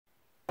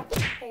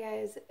Hey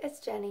guys, it's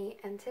Jenny,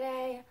 and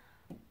today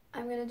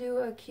I'm gonna do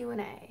a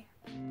Q&A.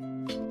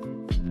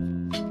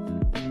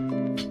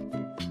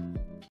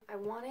 I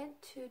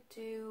wanted to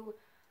do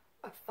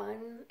a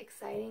fun,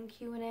 exciting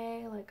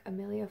Q&A, like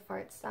Amelia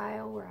Fart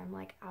style, where I'm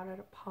like out at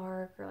a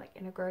park or like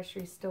in a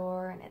grocery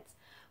store, and it's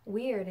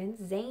weird and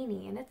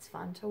zany and it's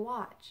fun to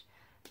watch.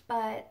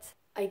 But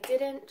I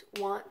didn't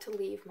want to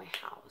leave my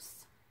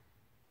house.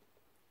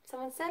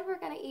 Someone said we're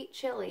gonna eat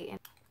chili, and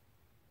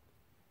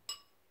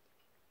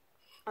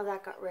oh,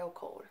 that got real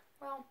cold.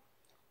 Well,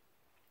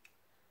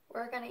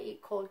 we're gonna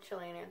eat cold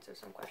chili and answer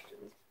some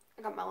questions.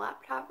 I got my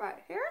laptop right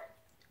here.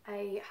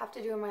 I have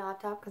to do it on my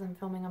laptop because I'm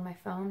filming on my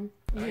phone.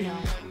 You know.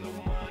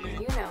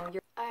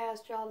 I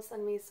asked y'all to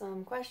send me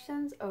some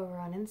questions over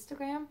on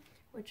Instagram,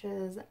 which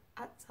is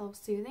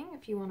 @селфсoothing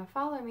if you want to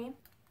follow me.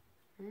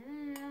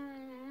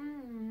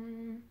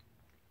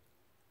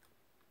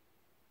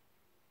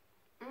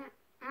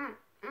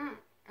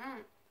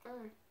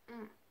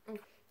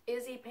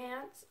 Izzy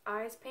Pants,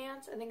 Eyes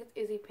Pants, I think it's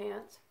Izzy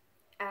Pants,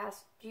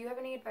 asked, do you have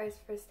any advice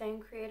for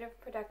staying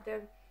creative,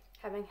 productive,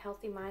 having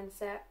healthy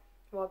mindset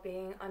while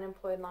being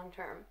unemployed long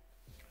term?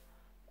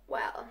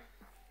 Well,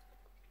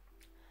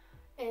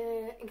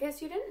 in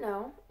case you didn't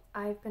know,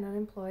 I've been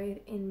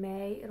unemployed. In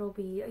May it'll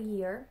be a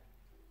year.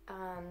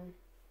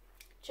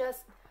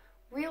 Just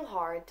real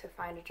hard to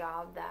find a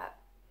job that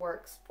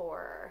works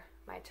for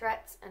my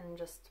Tourette's and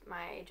just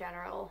my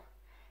general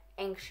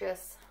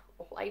anxious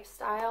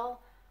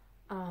lifestyle.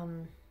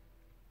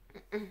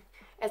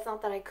 It's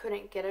not that I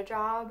couldn't get a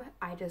job,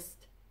 I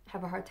just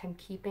have a hard time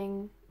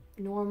keeping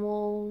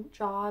normal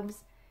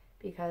jobs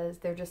because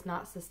they're just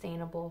not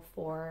sustainable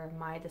for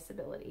my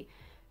disability.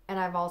 And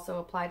I've also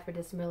applied for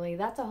disability.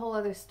 That's a whole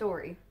other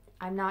story.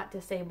 I'm not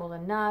disabled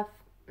enough.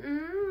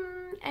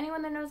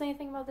 Anyone that knows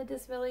anything about the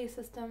disability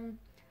system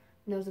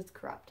knows it's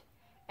corrupt.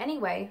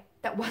 Anyway,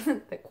 that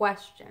wasn't the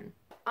question.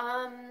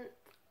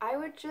 I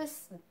would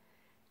just,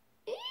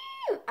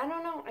 I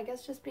don't know, I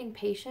guess just being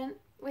patient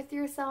with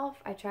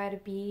yourself. I try to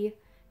be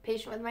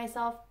patient with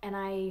myself, and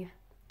I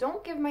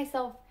don't give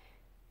myself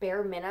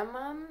bare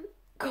minimum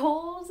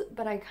goals,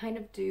 but I kind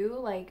of do.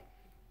 Like,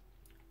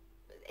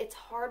 it's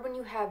hard when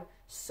you have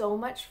so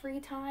much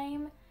free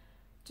time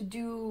to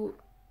do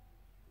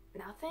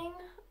nothing.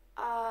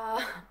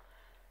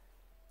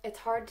 It's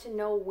hard to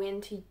know when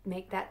to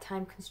make that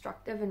time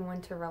constructive and when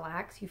to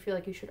relax. You feel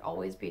like you should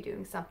always be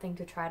doing something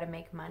to try to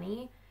make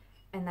money,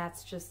 and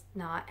that's just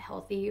not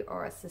healthy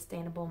or a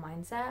sustainable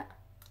mindset.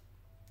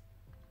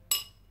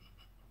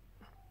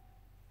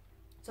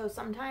 So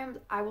sometimes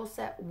I will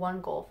set one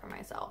goal for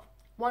myself.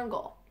 One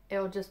goal.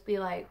 It'll just be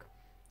like,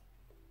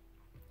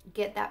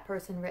 get that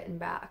person written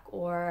back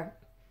or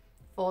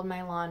fold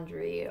my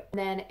laundry. And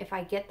then if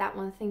I get that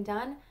one thing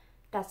done,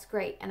 that's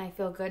great, and I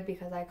feel good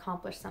because I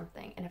accomplished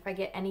something. And if I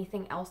get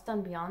anything else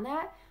done beyond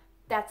that,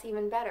 that's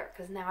even better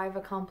because now I've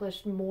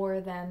accomplished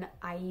more than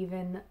I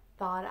even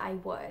thought I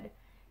would,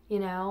 you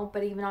know?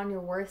 But even on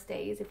your worst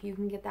days, if you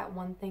can get that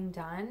one thing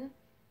done,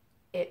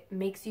 it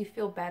makes you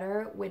feel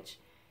better, which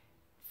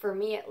for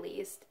me at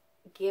least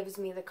gives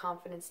me the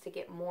confidence to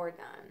get more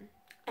done.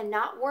 And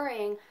not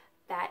worrying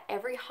that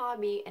every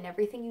hobby and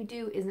everything you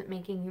do isn't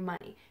making you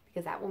money,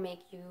 because that will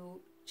make you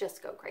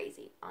just go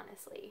crazy,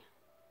 honestly.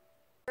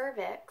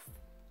 Cervix,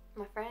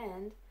 my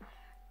friend,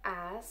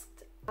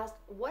 asked,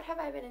 what have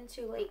I been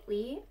into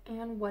lately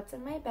and what's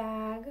in my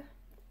bag,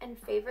 and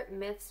favorite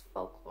myths,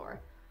 folklore.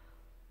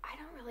 I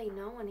don't really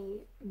know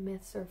any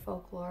myths or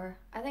folklore.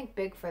 I think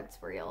Bigfoot's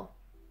real,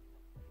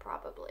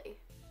 probably.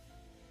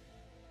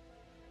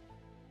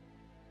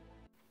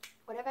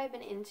 What have I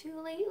been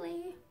into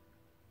lately?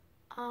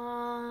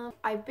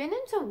 I've been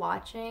into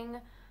watching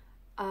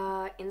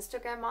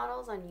Instagram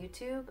models on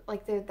YouTube.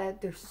 Like,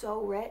 they're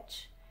so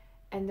rich,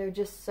 and they're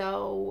just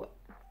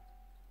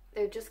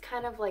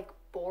kind of like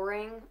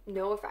boring.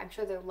 I'm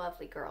sure they're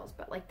lovely girls,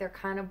 but like they're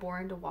kind of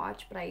boring to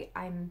watch. But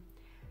I'm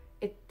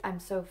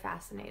so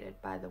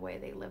fascinated by the way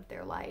they live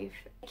their life.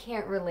 I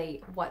can't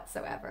relate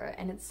whatsoever,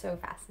 and it's so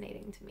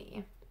fascinating to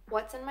me.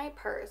 What's in my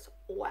purse?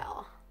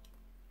 Well,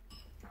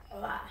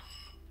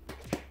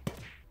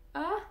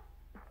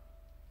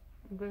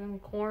 I'm getting a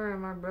corner in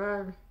my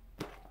bed.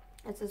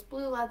 It's this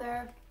blue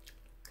leather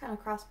kind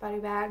of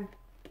crossbody bag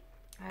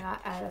I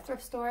got at a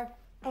thrift store.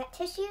 I got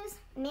tissues,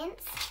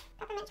 mints,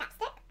 peppermint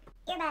chapstick,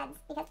 earbuds,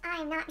 because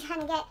I'm not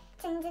trying to get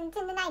tinnitus,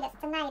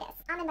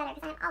 almond butter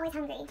because I'm always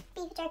hungry,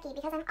 beef jerky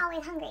because I'm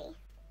always hungry,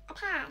 a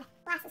pad,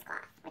 glasses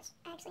cloth, which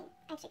I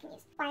actually can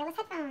use, wireless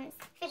headphones,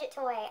 fidget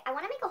toy. I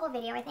want to make a whole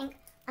video, I think,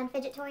 on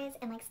fidget toys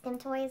and like STEM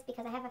toys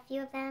because I have a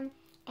few of them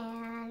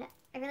and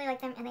I really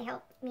like them and they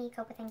help me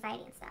cope with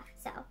anxiety and stuff.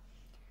 So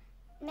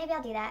maybe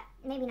I'll do that,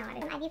 maybe not.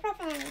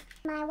 Ibuprofen,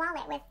 my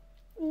wallet with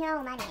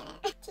no money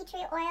in it, tea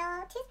tree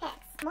oil,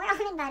 toothpicks, more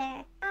almond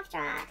butter, off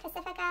draw,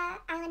 Pacifica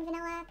Island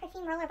Vanilla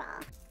perfume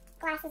rollerball,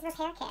 glasses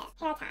repair kit,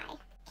 hair tie,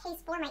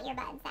 case for my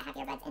earbuds that have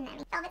earbuds in them,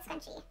 velvet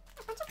scrunchie,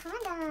 a bunch of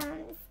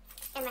condoms,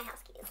 and my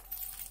house keys.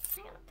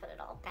 I'm gonna put it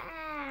all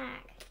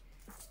back.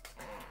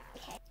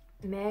 Okay.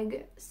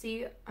 Meg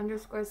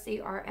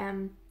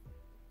C_CRM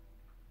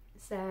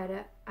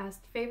said,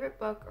 asked favorite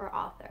book or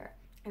author.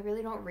 I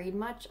really don't read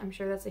much. I'm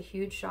sure that's a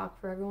huge shock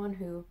for everyone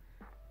who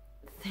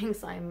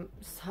thinks I'm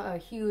a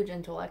huge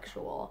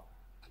intellectual.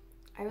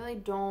 I really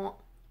don't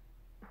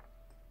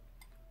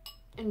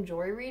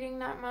enjoy reading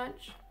that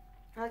much.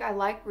 Like, I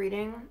like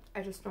reading,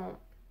 I just don't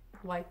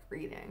like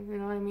reading, you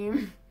know what I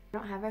mean? I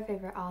don't have a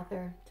favorite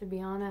author, to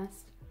be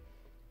honest.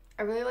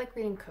 I really like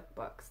reading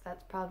cookbooks.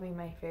 That's probably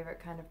my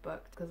favorite kind of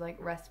book, because like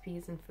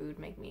recipes and food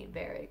make me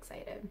very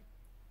excited.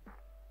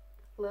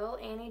 Lil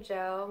Annie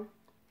Joe.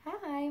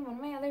 Hi, one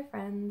of my other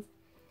friends.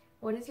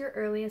 What is your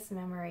earliest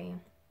memory?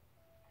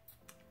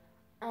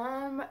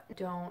 I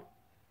don't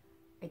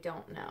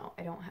know.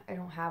 I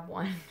don't have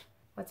one.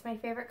 What's my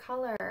favorite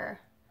color?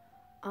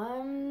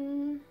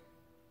 I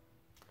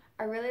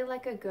really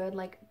like a good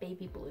like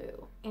baby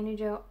blue. Annie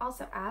Joe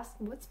also asked,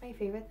 what's my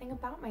favorite thing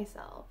about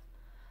myself?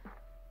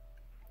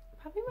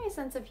 Probably my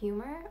sense of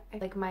humor. I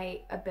like my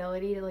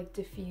ability to like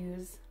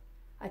diffuse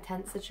a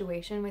tense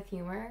situation with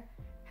humor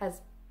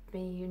has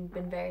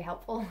been very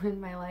helpful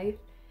in my life.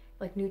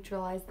 Like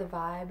neutralize the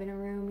vibe in a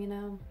room, you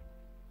know?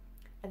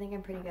 I think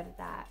I'm pretty good at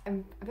that.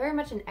 I'm very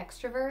much an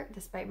extrovert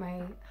despite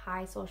my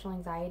high social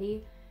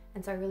anxiety,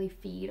 and so I really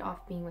feed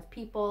off being with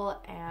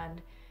people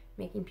and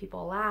making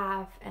people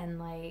laugh, and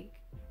like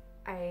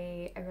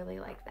I really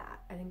like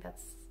that. I think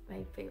that's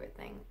my favorite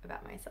thing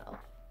about myself.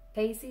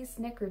 Casey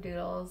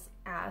Snickerdoodles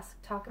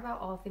asked, talk about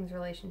all things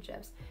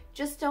relationships.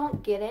 Just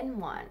don't get in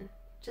one.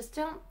 Just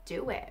don't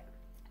do it.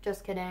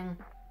 Just kidding.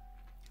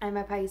 I'm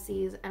a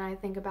Pisces and I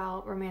think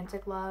about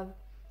romantic love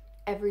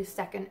every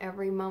second,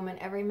 every moment,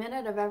 every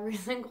minute of every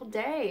single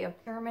day.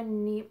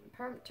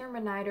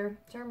 ᵐᵉᵈᶦᵃ.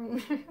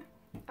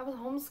 I was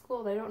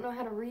homeschooled. I don't know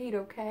how to read,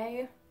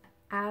 okay?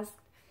 Asked,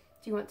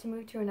 do you want to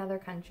move to another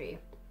country?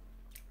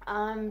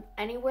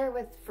 Anywhere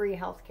with free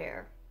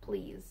healthcare,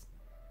 please.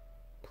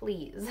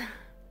 Please.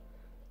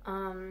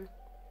 I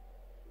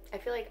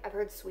feel like I've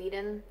heard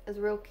Sweden is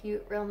real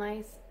cute, real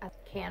nice.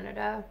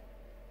 Canada,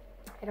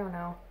 I don't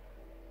know.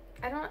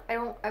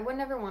 I would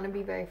never want to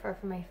be very far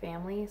from my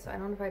family, so I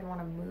don't know if I'd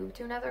want to move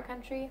to another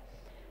country,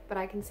 but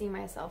I can see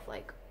myself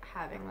like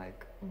having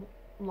like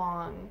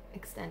long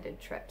extended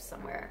trips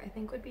somewhere I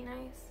think would be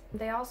nice.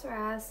 They also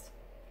asked,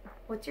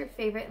 what's your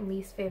favorite and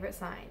least favorite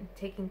sign?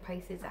 Taking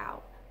Pisces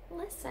out.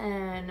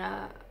 Listen,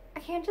 I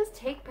can't just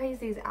take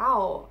Pisces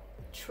out.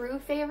 True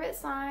favorite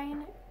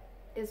sign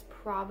is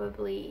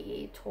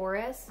probably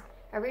Taurus.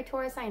 Every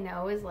Taurus I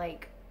know is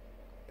like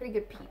pretty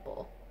good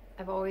people.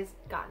 I've always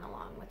gotten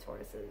along with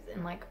Tauruses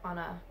and like on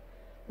a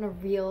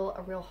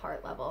real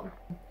heart level.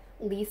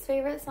 Least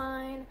favorite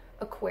sign,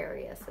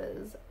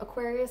 Aquariuses.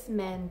 Aquarius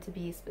men, to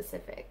be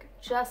specific.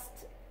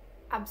 Just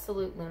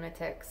absolute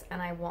lunatics, and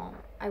I won't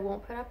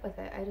put up with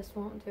it. I just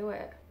won't do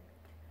it.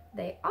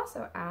 They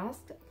also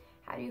asked,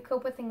 how do you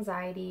cope with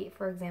anxiety,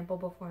 for example,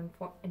 before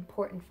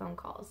important phone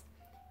calls?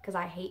 Because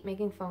I hate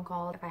making phone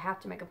calls. If I have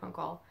to make a phone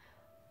call,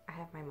 I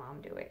have my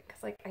mom do it.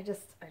 Because like I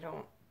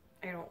don't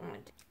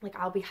want to. Like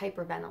I'll be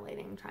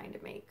hyperventilating trying to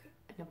make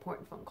an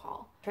important phone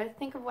call. Try to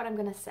think of what I'm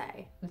gonna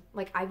say.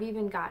 Like I've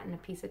even gotten a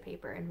piece of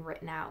paper and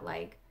written out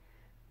like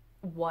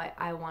what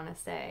I want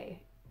to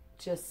say,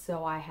 just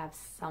so I have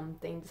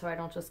something, so I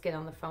don't just get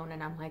on the phone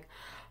and I'm like,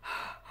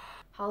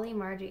 Holly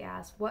Margie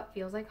asked, what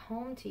feels like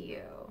home to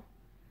you?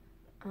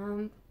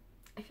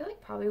 I feel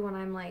like probably when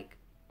I'm like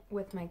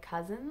with my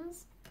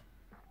cousins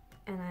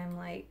and I'm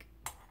like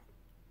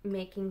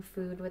making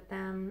food with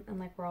them and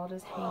like we're all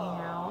just hanging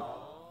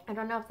out. I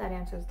don't know if that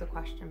answers the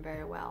question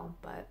very well,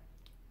 but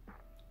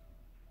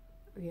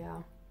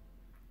yeah.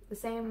 The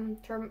same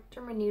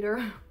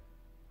Terminator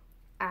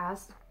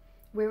asked,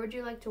 where would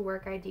you like to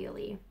work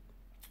ideally?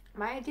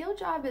 My ideal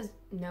job is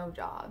no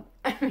job.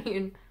 I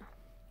mean,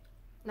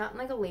 not in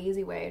like a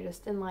lazy way,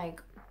 just in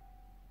like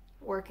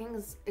working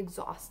is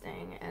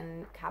exhausting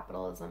and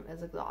capitalism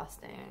is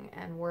exhausting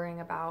and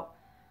worrying about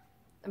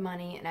the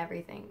money and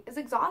everything is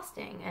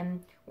exhausting,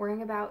 and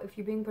worrying about if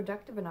you're being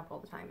productive enough all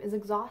the time is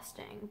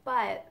exhausting.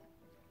 But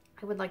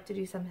I would like to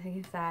do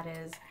something that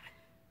is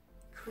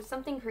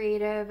something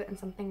creative and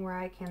something where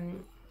I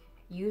can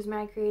use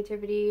my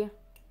creativity,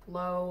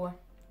 low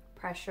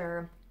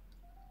pressure.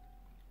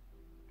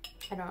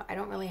 I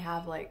don't really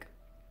have like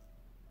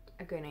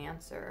a good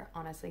answer,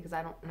 honestly, because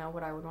I don't know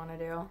what I would want to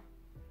do.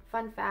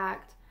 Fun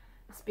fact,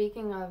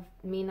 speaking of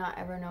me not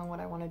ever knowing what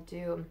I want to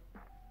do,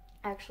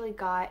 I actually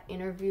got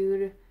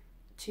interviewed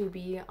to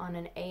be on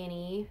an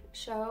A&E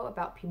show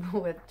about people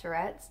with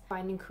Tourette's,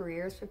 finding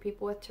careers for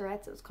people with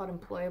Tourette's. It was called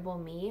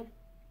Employable Me.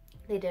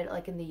 They did it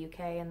like in the UK,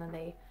 and then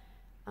they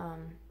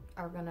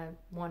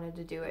wanted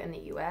to do it in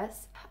the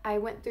US. I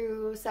went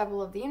through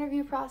several of the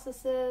interview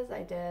processes.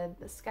 I did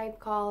the Skype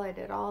call, I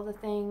did all the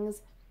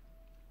things,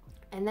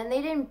 and then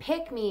they didn't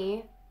pick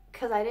me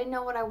because I didn't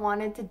know what I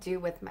wanted to do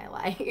with my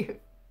life.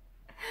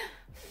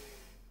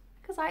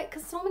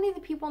 Because so many of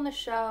the people in the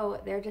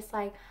show, they're just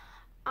like,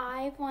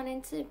 I've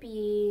wanted to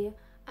be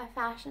a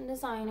fashion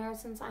designer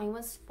since I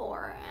was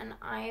 4, and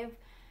I've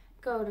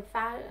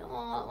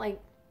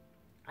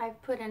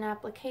put in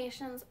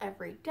applications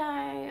every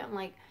day. I'm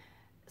like,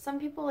 some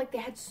people, like, they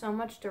had so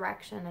much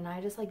direction and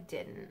I just, like,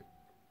 didn't.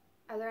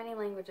 Are there any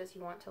languages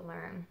you want to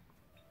learn?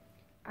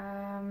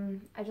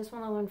 I just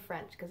want to learn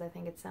French because I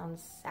think it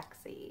sounds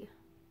sexy.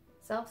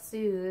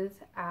 Self-Soothe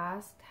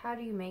asked, how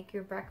do you make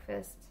your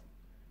breakfast?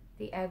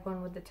 The egg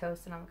one with the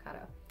toast and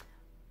avocado.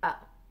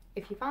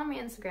 If you follow me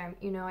on Instagram,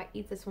 you know I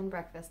eat this one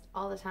breakfast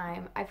all the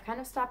time. I've kind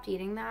of stopped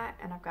eating that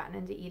and I've gotten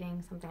into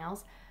eating something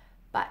else.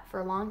 But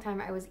for a long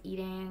time I was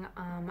eating,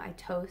 I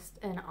toast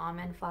an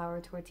almond flour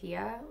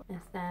tortilla, and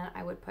then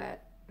I would put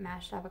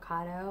mashed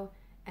avocado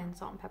and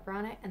salt and pepper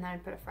on it, and then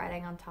I'd put a fried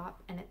egg on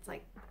top, and it's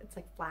like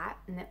flat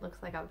and it looks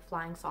like a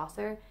flying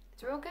saucer.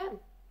 It's real good.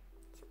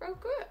 It's real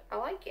good. I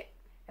like it.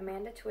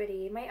 Amanda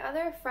Twitty, my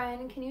other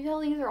friend, can you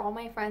tell these are all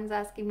my friends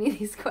asking me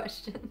these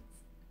questions?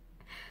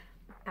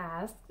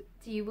 Asked,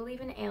 do you believe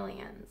in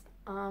aliens?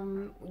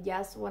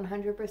 Yes,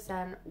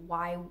 100%.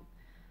 Why?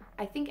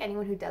 I think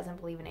anyone who doesn't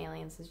believe in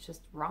aliens is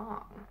just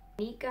wrong.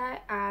 Nika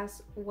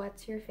asked,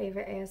 what's your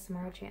favorite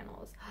ASMR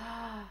channels?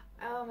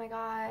 Oh my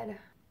god.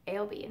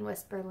 ALB in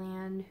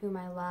Whisperland, whom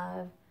I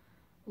love.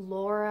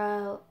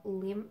 Laura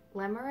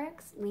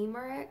Lemerix.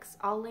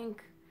 I'll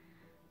link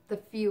the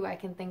few I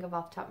can think of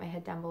off the top of my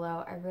head down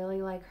below. I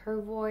really like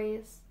her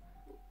voice.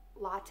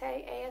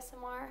 Latte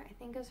ASMR, I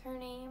think is her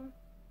name.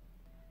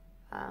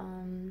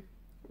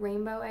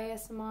 Rainbow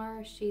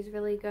ASMR, she's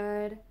really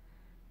good.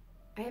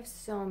 I have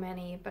so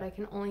many, but I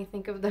can only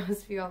think of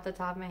those few off the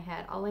top of my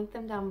head. I'll link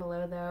them down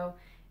below though,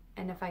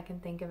 and if I can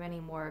think of any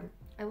more.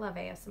 I love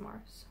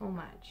ASMR so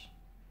much.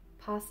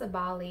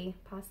 Passabali,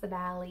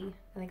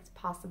 I think it's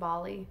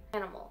Passabali.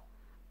 Animal,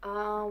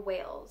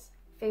 whales.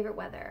 Favorite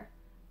weather,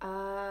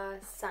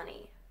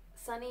 sunny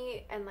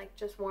and like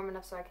just warm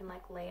enough so I can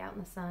like lay out in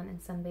the sun and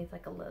sunbathe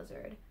like a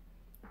lizard.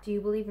 Do you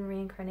believe in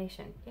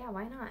reincarnation? Yeah,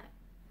 why not?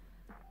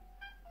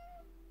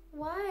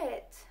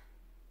 What?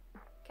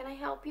 Can I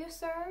help you,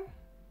 sir?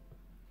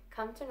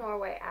 Come to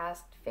Norway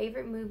asked,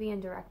 favorite movie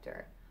and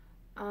director.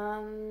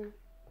 I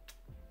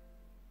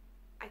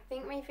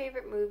think my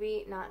favorite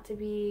movie, not to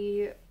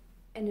be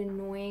an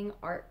annoying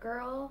art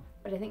girl,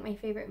 but I think my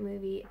favorite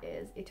movie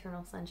is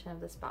Eternal Sunshine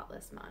of the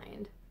Spotless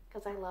Mind,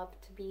 because I love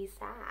to be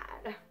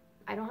sad.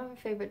 I don't have a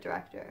favorite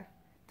director.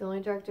 The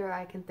only director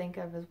I can think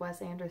of is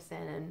Wes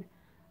Anderson, and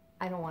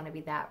I don't want to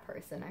be that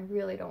person. I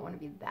really don't want to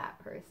be that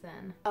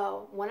person.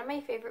 Oh, one of my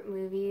favorite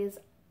movies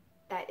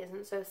that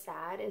isn't so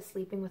sad is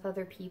Sleeping with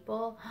Other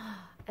People.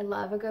 I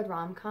love a good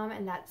rom-com,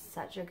 and that's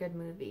such a good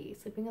movie.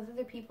 Sleeping with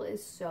Other People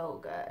is so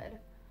good.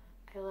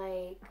 I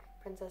like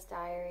Princess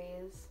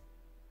Diaries.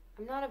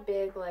 I'm not a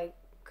big, like,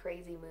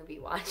 crazy movie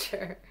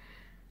watcher.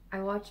 I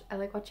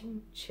like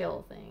watching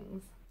chill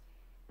things.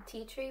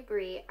 Tea Tree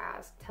Brie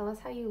asked, tell us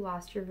how you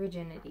lost your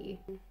virginity.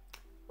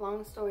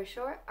 Long story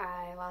short,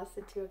 I lost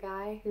it to a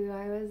guy who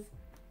I was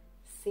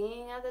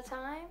seeing at the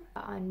time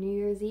on New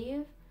Year's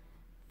Eve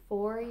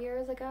 4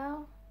 years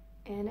ago,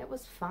 and it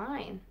was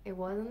fine. It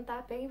wasn't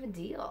that big of a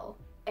deal.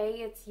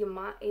 It's your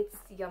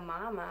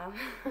mama.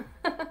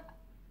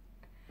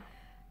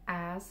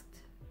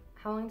 Asked,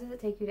 how long does it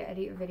take you to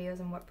edit your videos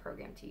and what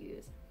program to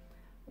use?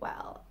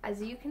 Well,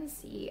 as you can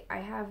see, I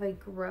have a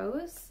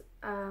gross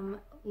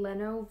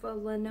Lenovo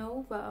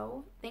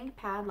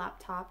ThinkPad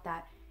laptop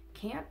that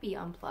can't be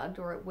unplugged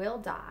or it will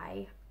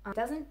die. It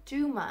doesn't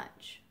do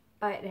much,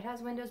 but it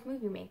has Windows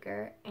Movie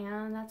Maker,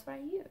 and that's what I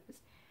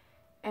use.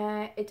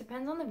 It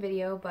depends on the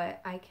video,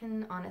 but I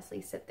can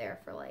honestly sit there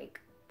for like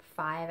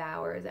 5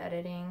 hours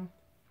editing.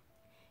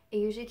 It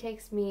usually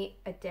takes me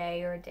a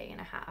day or a day and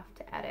a half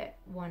to edit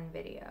one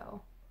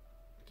video,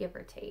 give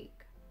or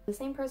take. The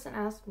same person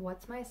asked,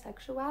 what's my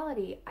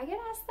sexuality? I get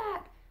asked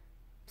that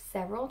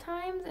several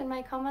times in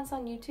my comments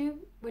on YouTube,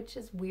 which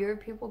is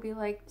weird. People be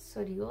like,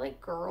 so do you like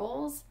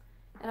girls?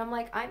 And I'm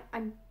like,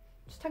 I'm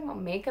just talking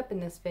about makeup in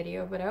this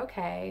video, but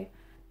okay.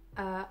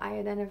 I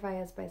identify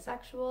as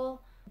bisexual,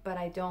 but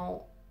I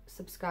don't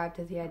subscribe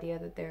to the idea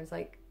that there's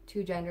like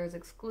 2 genders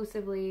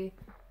exclusively.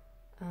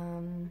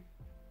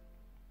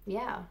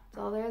 Yeah, that's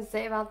all there is to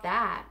say about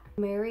that.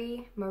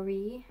 Marie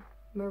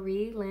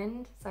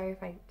Lind, sorry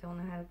if I don't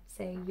know how to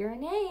say your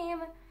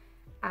name,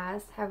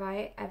 asked, have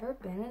I ever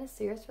been in a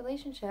serious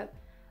relationship?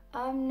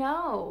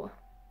 No.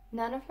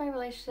 None of my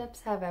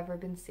relationships have ever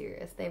been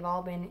serious. They've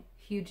all been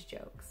huge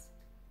jokes.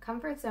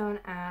 Comfort Zone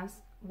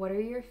asked, what are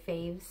your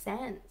fave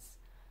scents?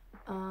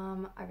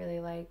 I really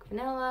like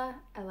vanilla.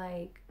 I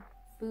like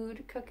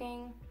food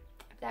cooking,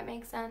 if that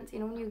makes sense. You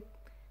know when you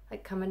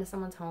like come into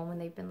someone's home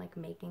and they've been like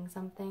making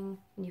something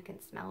and you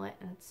can smell it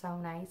and it's so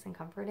nice and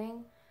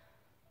comforting.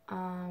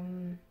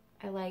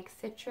 I like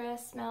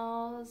citrus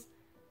smells.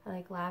 I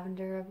like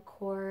lavender, of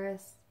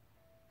course.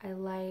 I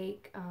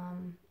like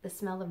the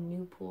smell of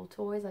new pool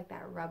toys, like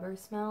that rubber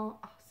smell.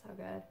 Oh, so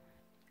good.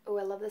 Oh,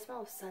 I love the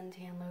smell of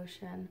suntan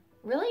lotion.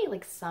 Really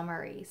like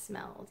summery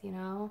smells, you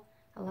know?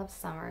 I love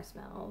summer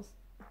smells.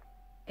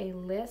 A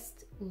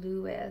List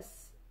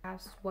Lewis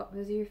asked, what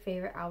was your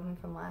favorite album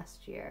from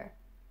last year?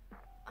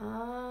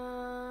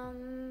 I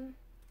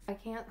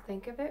can't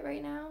think of it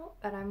right now,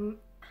 but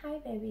hi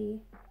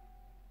baby.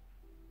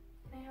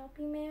 Can I help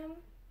you, ma'am?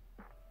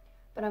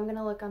 but I'm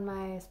gonna look on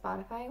my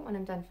Spotify when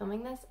I'm done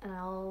filming this and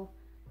I'll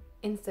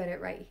insert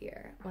it right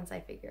here once I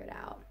figure it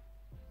out.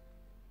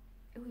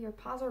 Ooh, your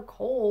paws are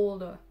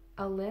cold.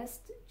 A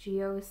list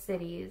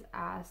GeoCities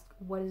asked,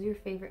 what is your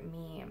favorite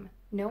meme?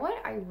 You know what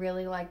I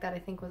really like that I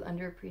think was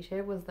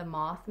underappreciated was the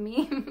moth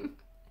meme.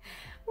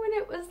 When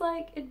it was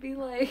like, it'd be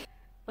like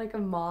a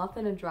moth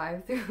in a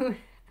drive-thru.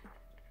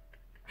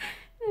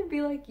 It'd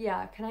be like,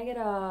 yeah, can I get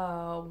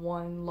a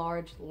one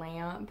large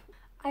lamp?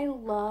 I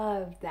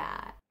love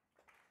that.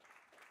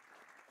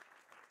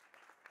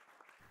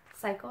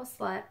 Psycho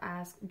Slut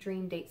asked,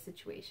 dream date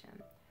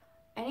situation.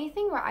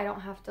 Anything where I don't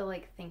have to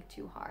like think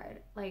too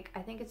hard. Like, I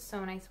think it's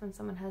so nice when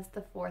someone has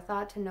the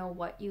forethought to know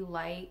what you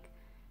like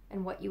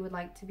and what you would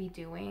like to be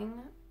doing.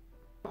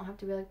 You don't have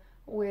to be like,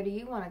 where do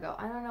you want to go?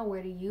 I don't know,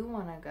 where do you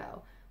want to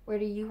go? Where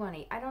do you want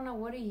to eat? I don't know,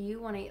 what do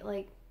you want to eat?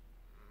 Like,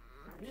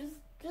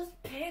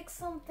 just pick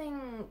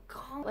something.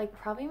 Like,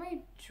 probably my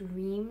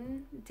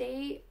dream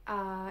date,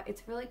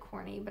 it's really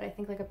corny, but I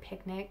think like a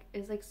picnic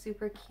is like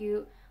super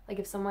cute. Like,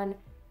 if someone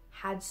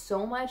had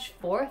so much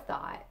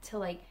forethought to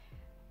like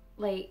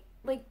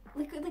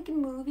in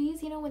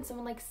movies, you know, when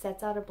someone like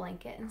sets out a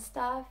blanket and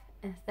stuff,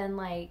 and then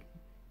like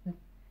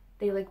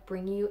they like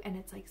bring you and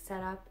it's like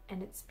set up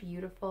and it's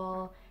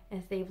beautiful,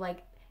 and if they've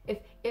like if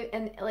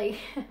and like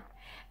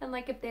and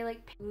like if they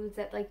like foods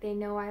that like they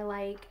know I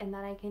like and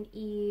that I can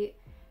eat,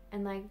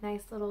 and like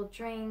nice little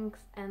drinks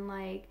and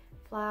like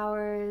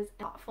flowers,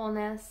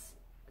 thoughtfulness,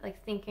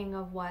 like thinking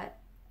of what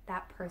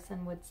that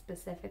person would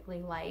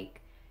specifically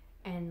like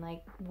and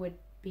like would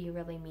be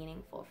really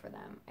meaningful for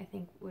them, I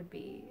think would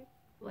be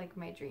like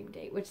my dream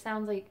date, which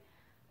sounds like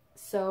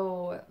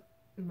so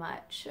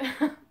much.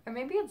 Or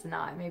maybe it's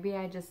not. Maybe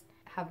I just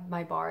have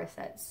my bar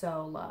set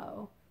so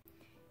low.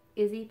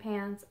 Izzy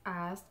Pants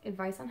asked,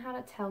 advice on how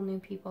to tell new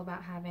people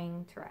about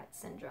having Tourette's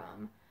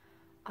syndrome.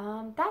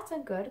 That's a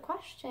good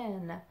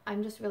question.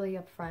 I'm just really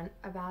upfront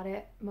about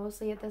it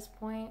mostly at this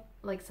point.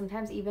 Like,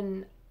 sometimes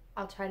even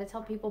I'll try to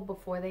tell people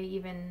before they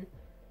even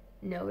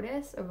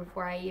notice or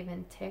before I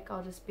even tick.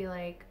 I'll just be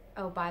like,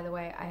 oh, by the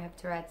way, I have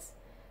Tourette's,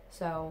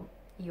 so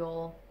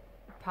you'll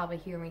probably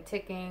hear me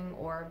ticking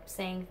or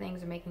saying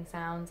things or making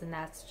sounds, and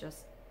that's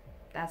just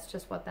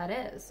what that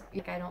is.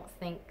 Like, I don't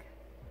think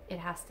it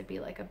has to be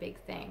like a big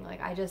thing.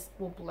 Like, I just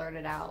will blurt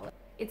it out.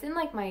 It's in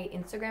like my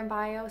Instagram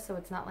bio, so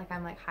it's not like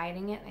I'm like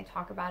hiding it and I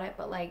talk about it,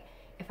 but like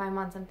if I'm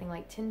on something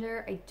like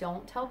Tinder, I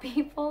don't tell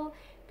people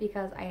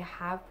because I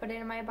have put it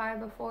in my bio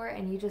before,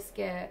 and you just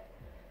get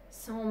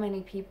so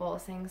many people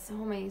saying so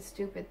many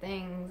stupid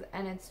things,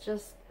 and it's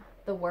just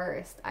the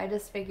worst. I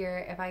just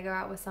figure if I go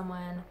out with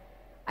someone,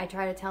 I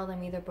try to tell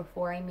them either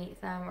before I meet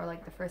them or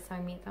like the first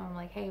time I meet them, I'm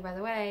like, hey, by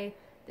the way,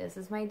 this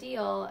is my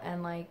deal.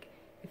 And like,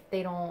 if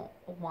they don't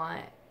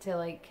want to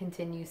like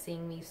continue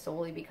seeing me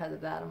solely because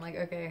of that, I'm like,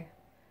 okay,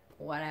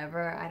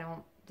 whatever,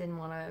 didn't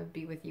want to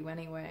be with you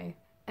anyway.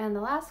 And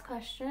the last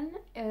question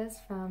is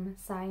from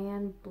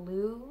Cyan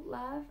Blue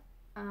Love,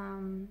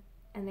 and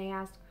they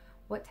asked,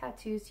 what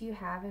tattoos do you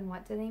have and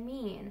what do they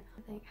mean?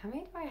 I think, how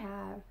many do I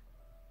have?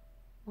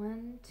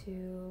 1,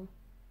 2,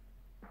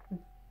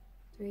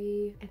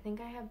 3, I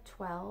think I have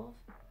 12.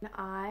 An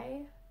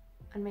eye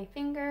on my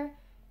finger.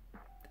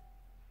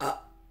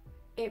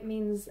 It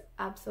means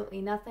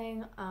absolutely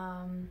nothing.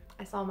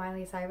 I saw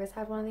Miley Cyrus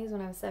had one of these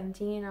when I was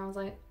 17, and I was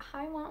like,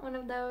 I want one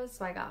of those,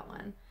 so I got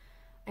one.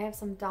 I have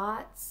some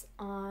dots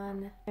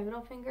on my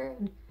middle finger,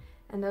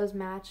 and those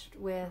matched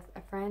with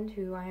a friend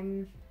who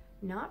I'm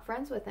not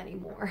friends with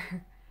anymore.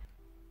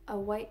 A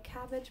white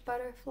cabbage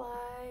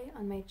butterfly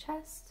on my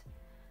chest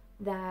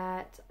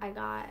that I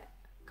got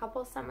a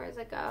couple summers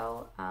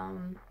ago.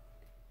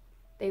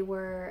 They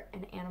were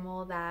an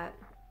animal that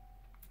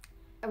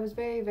I was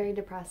very, very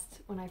depressed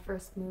when I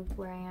first moved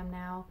where I am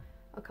now.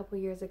 A couple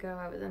years ago,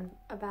 I was in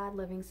a bad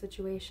living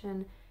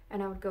situation,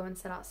 and I would go and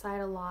sit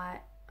outside a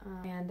lot,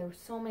 and there were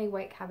so many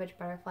white cabbage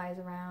butterflies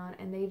around,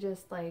 and they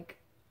just like,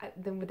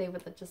 they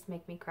would just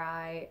make me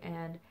cry,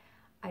 and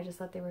I just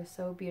thought they were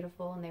so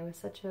beautiful, and they were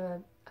such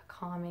a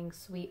calming,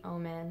 sweet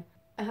omen.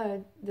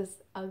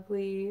 This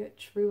ugly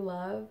true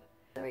love.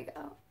 There we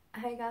go.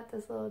 I got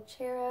this little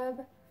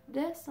cherub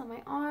disc on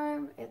my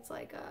arm. It's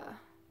like a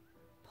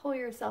pull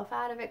yourself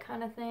out of it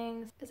kind of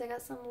thing. I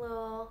got some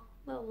little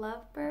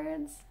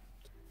lovebirds.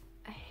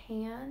 A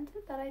hand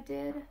that I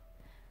did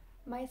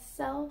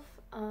myself.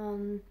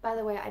 By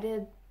the way, I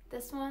did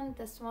this one,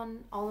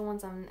 all the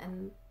ones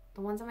and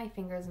the ones on my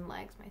fingers and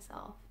legs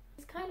myself.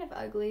 It's kind of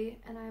ugly,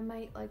 and I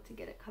might like to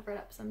get it covered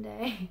up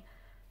someday.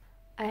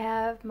 I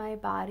have My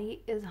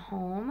Body Is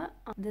Home,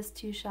 This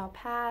Too Shall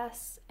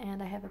Pass,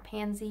 and I have a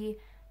pansy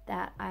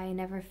that I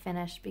never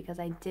finished because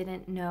I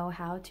didn't know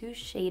how to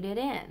shade it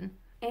in.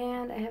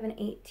 And I have an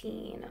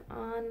 18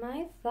 on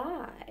my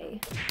thigh.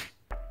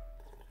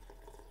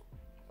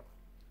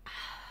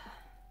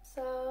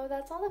 So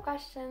that's all the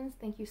questions.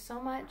 Thank you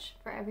so much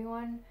for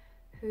everyone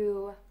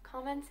who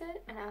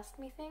commented and asked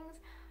me things.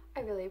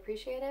 I really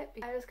appreciate it.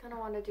 I just kind of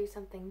want to do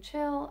something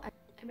chill. I've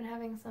been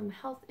having some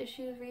health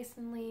issues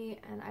recently,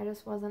 and I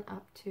just wasn't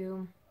up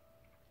to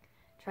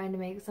trying to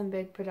make some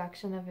big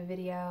production of a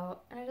video,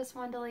 and I just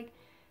wanted to like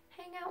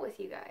hang out with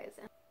you guys.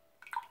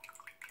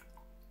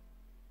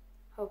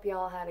 Hope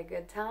y'all had a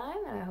good time,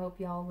 and I hope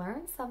y'all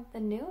learned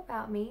something new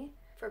about me.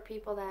 For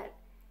people that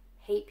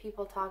hate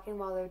people talking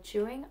while they're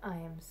chewing, I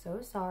am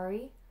so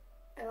sorry.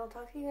 And I'll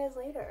talk to you guys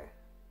later.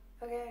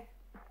 Okay,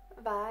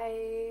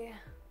 bye.